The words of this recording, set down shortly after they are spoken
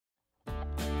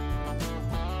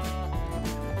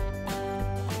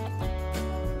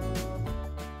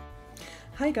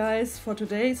Hi guys, for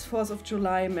today's 4th of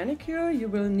July manicure you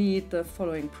will need the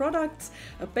following products: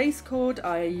 a base coat,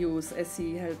 I use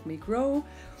Essie Help Me Grow,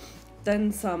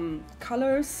 then some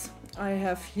colors. I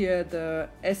have here the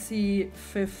Essie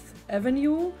Fifth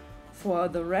Avenue for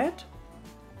the red,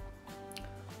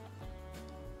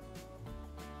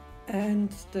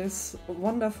 and this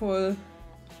wonderful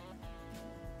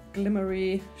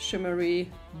glimmery, shimmery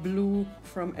blue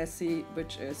from Essie,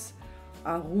 which is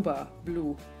Aruba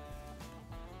Blue.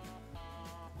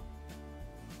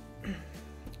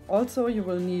 Also, you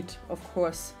will need, of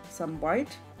course, some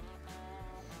white.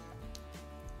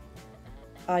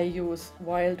 I use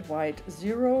Wild White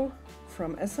Zero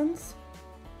from Essence.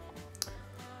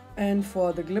 And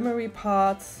for the glimmery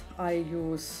parts, I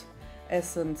use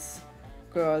Essence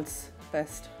Girl's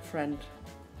Best Friend.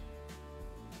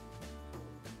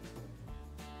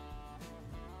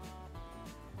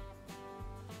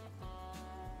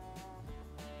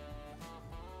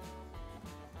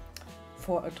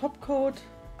 For a top coat,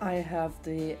 I have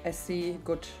the Essie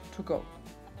Good to Go.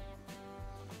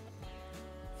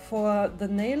 For the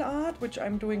nail art, which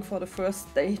I'm doing for the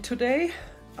first day today,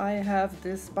 I have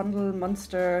this Bundle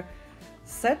Monster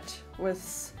set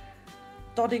with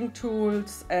dotting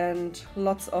tools and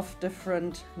lots of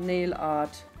different nail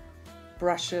art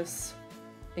brushes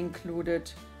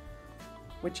included,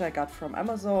 which I got from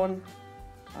Amazon.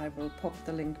 I will pop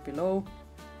the link below.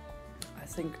 I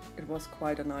think it was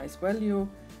quite a nice value,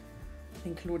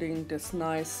 including this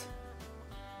nice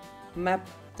map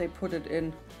they put it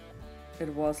in. It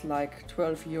was like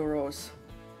 12 euros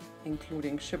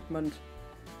including shipment,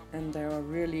 and there are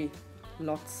really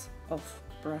lots of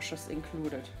brushes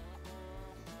included.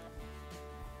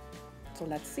 So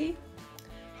let's see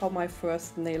how my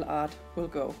first nail art will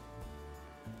go.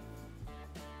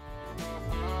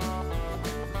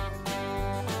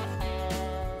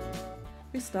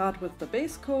 We start with the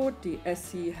base coat, the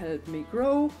Essie Help Me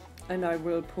Grow, and I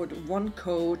will put one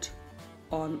coat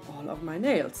on all of my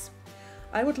nails.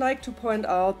 I would like to point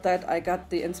out that I got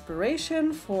the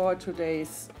inspiration for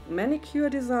today's manicure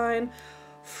design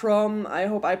from, I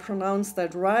hope I pronounced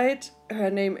that right, her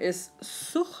name is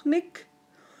Suchnik,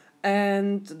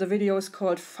 and the video is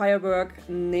called Firework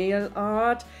Nail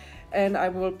Art, and I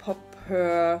will pop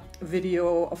her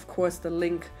video, of course, the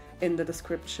link in the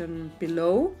description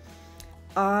below.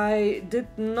 I did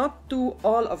not do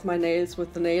all of my nails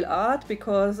with the nail art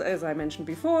because, as I mentioned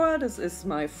before, this is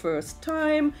my first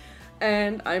time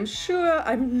and I'm sure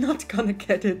I'm not gonna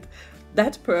get it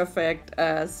that perfect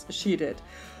as she did.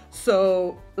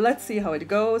 So let's see how it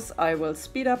goes. I will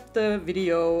speed up the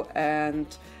video and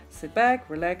sit back,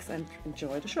 relax and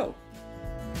enjoy the show.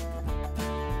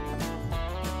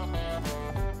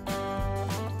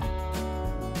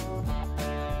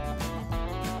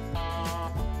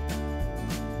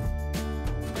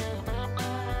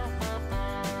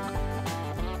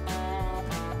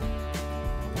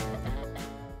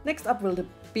 Next up will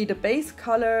be the base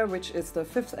color, which is the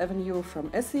Fifth Avenue from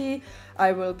Essie.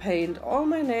 I will paint all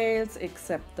my nails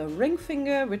except the ring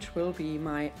finger, which will be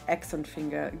my accent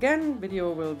finger. Again,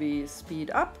 video will be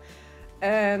speed up,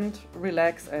 and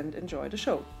relax and enjoy the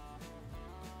show.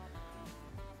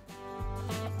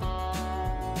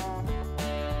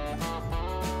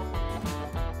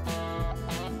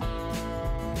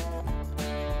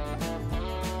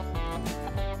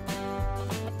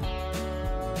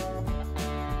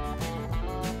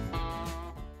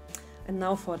 And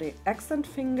now for the accent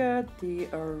finger, the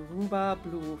Aruba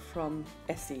Blue from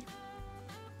Essie.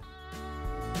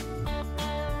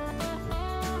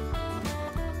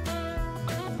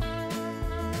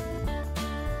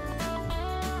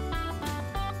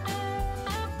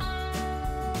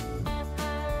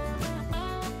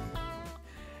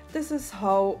 This is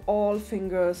how all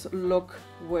fingers look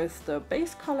with the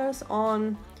base colors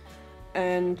on.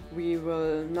 And we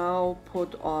will now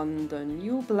put on the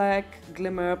new black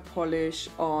glimmer polish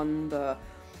on the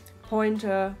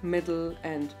pointer, middle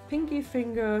and pinky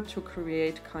finger to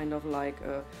create kind of like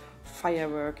a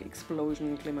firework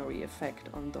explosion glimmery effect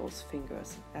on those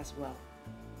fingers as well.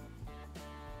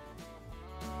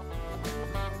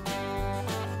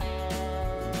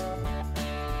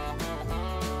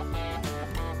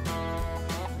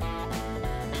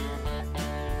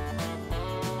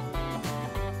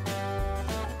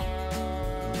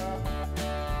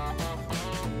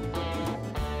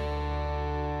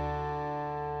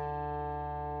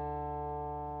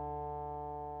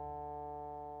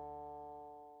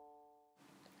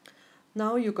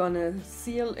 Now you're gonna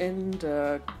seal in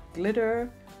the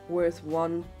glitter with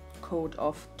one coat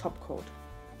of top coat.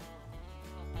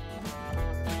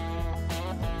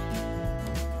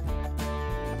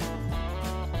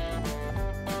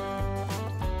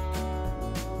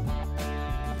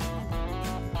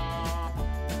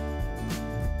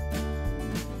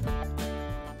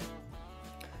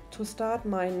 to start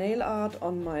my nail art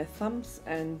on my thumbs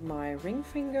and my ring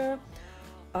finger,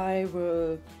 I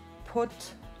will put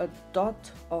a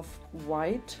dot of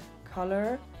white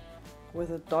color with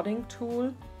a dotting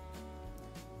tool.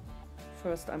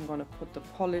 First I'm going to put the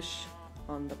polish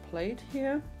on the plate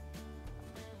here.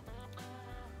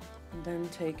 And then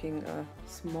taking a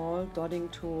small dotting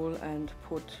tool and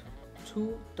put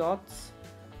 2 dots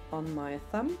on my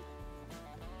thumb.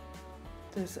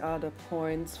 These are the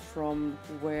points from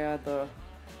where the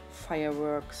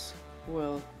fireworks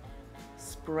will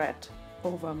spread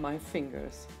over my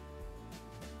fingers.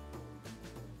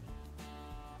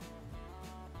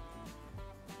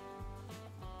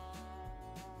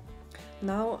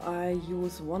 Now I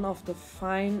use one of the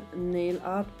fine nail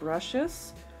art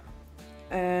brushes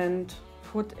and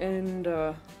put in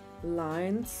the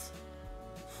lines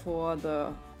for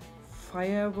the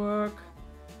firework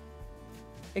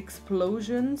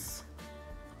explosions,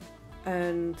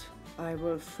 and I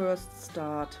will first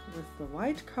start with the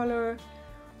white color,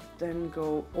 then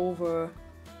go over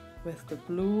with the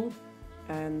blue,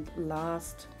 and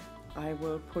last I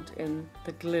will put in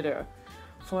the glitter.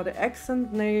 For the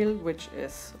accent nail, which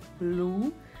is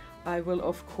blue, I will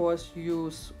of course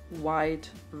use white,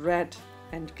 red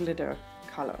and glitter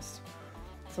colors.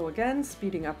 So again,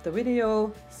 speeding up the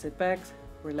video, sit back,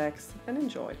 relax and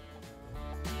enjoy.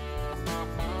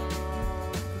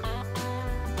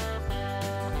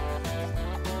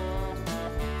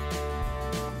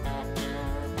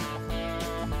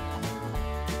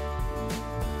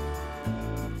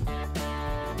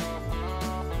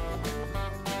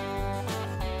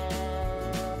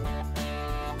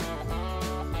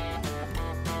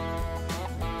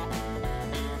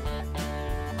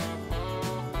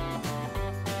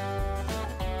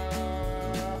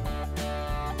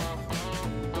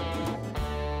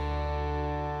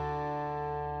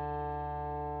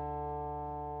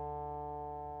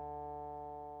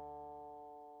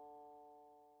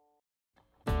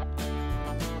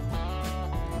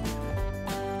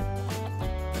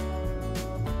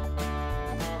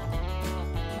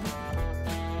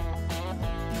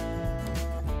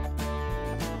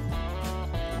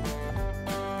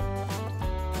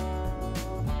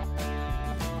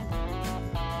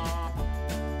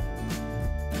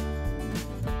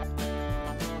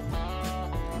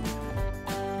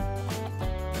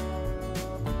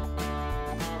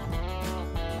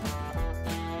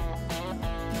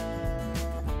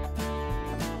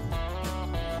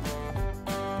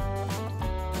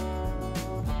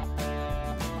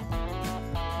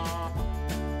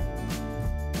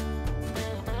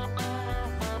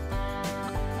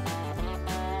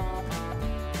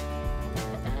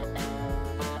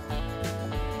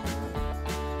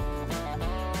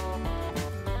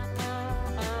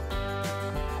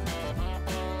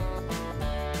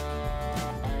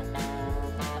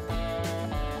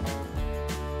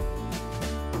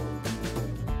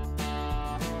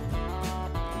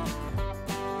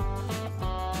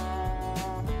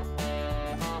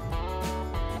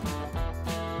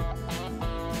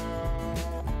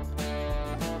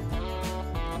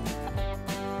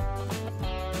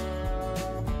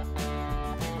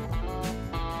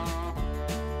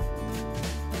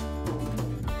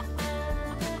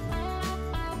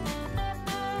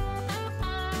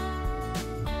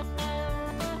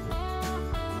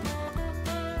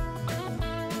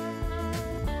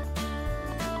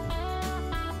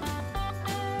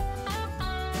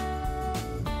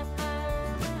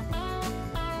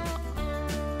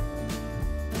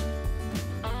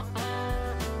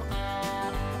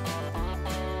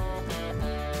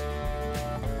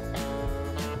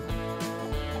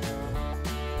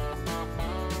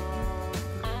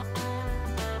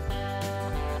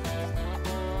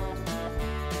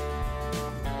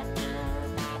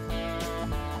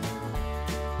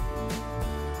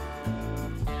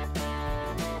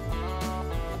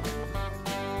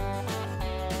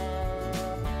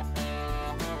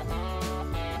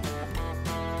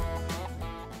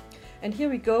 And here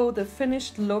we go, the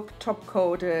finished look, top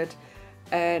coated,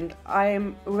 and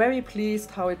I'm very pleased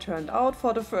how it turned out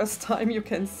for the first time. You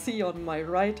can see on my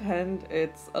right hand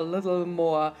it's a little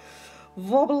more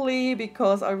wobbly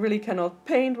because I really cannot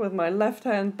paint with my left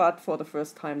hand, but for the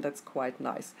first time that's quite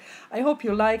nice. I hope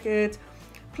you like it.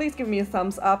 Please give me a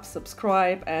thumbs up,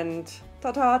 subscribe, and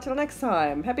ta-ta till next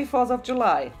time. Happy 4th of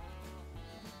July!